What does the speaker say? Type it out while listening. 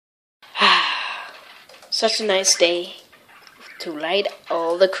Such a nice day to light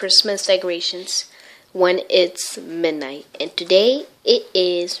all the Christmas decorations when it's midnight. And today it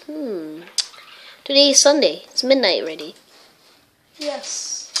is, today is Sunday. It's midnight already.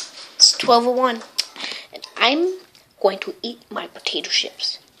 Yes. It's 12:01. And I'm going to eat my potato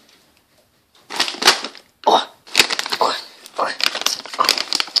chips.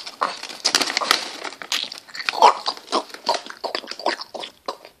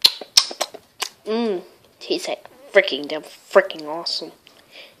 Tastes like freaking awesome.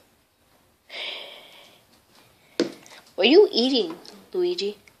 What are you eating,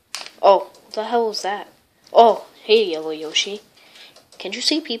 Luigi? Oh, what the hell was that? Oh, hey, Yellow Yoshi. Can't you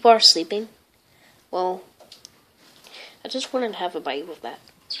see people are sleeping? Well, I just wanted to have a bite with that.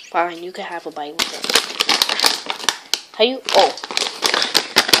 Fine, you can have a bite with it. How you? Oh.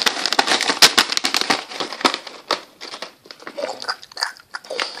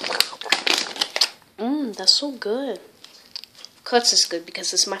 That's so good. Cuts is good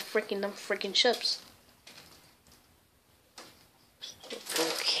because it's my freaking chips.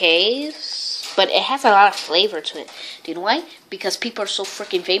 Okay, but it has a lot of flavor to it. Do you know why? Because people are so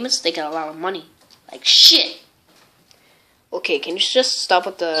freaking famous, they got a lot of money. Like shit. Okay, can you just stop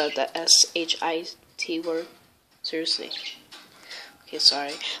with the S-H-I-T word? Seriously. Okay,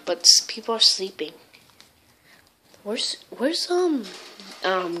 sorry, but people are sleeping. Where's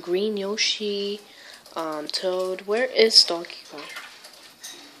Green Yoshi? Toad, where is Donkey Kong?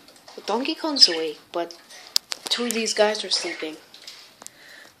 Donkey Kong's awake, but two of these guys are sleeping.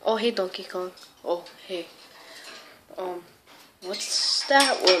 Oh, hey, Donkey Kong. Oh, hey. What's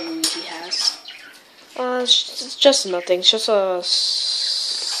that what Luigi has? It's just nothing. It's just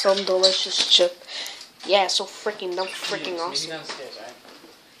some delicious chip. Yeah, so freaking awesome.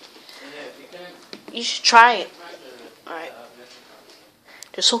 You should try it. Alright.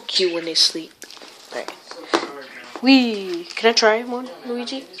 They're so cute when they sleep. Alright. Can I try one,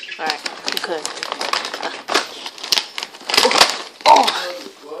 Luigi? Alright, you could.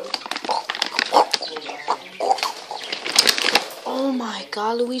 Oh my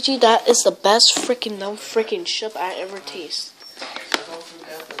god, Luigi, that is the best freaking chip I ever taste.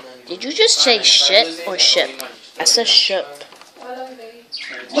 Did you just say shit or ship? I said ship.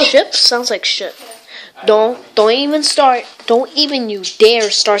 Ship sounds like shit. Don't even start. Don't even you dare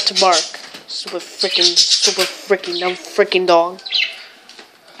start to bark. Super freaking dog.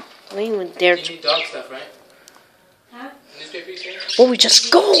 Don't even dare to. Dog stuff, right? Huh? Well, we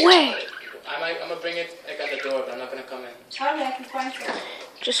just go away. I'm gonna bring it like at the door, but I'm not gonna come in. Okay, I can find it.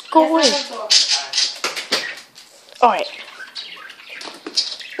 Just go away. Alright.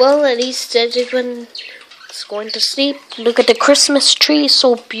 Well, at least everyone is going to sleep. Look at the Christmas tree,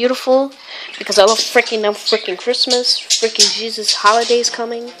 so beautiful. Because I love freaking Christmas. Freaking Jesus holidays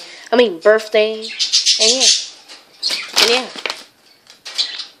coming. I mean, birthday. And yeah.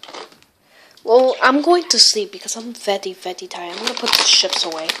 Well, I'm going to sleep because I'm very tired. I'm going to put the chips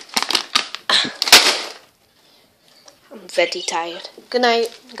away. I'm very tired. Good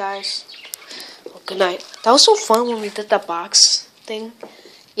night, guys. Oh, good night. That was so fun when we did that box thing.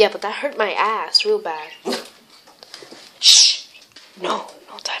 Yeah, but that hurt my ass real bad. Shh. No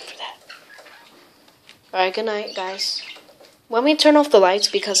time for that. Alright, good night, guys. Let me turn off the lights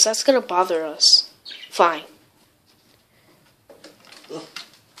because that's gonna bother us. Fine.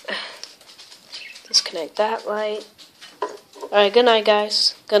 Disconnect that light. Alright, good night,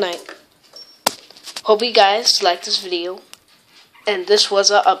 guys. Good night. Hope you guys liked this video. And this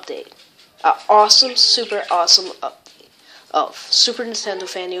was an update. An awesome, super awesome update of Super Nintendo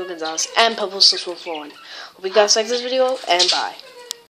Fan Gonzalez and Pebble 614. Hope you guys liked this video, and bye.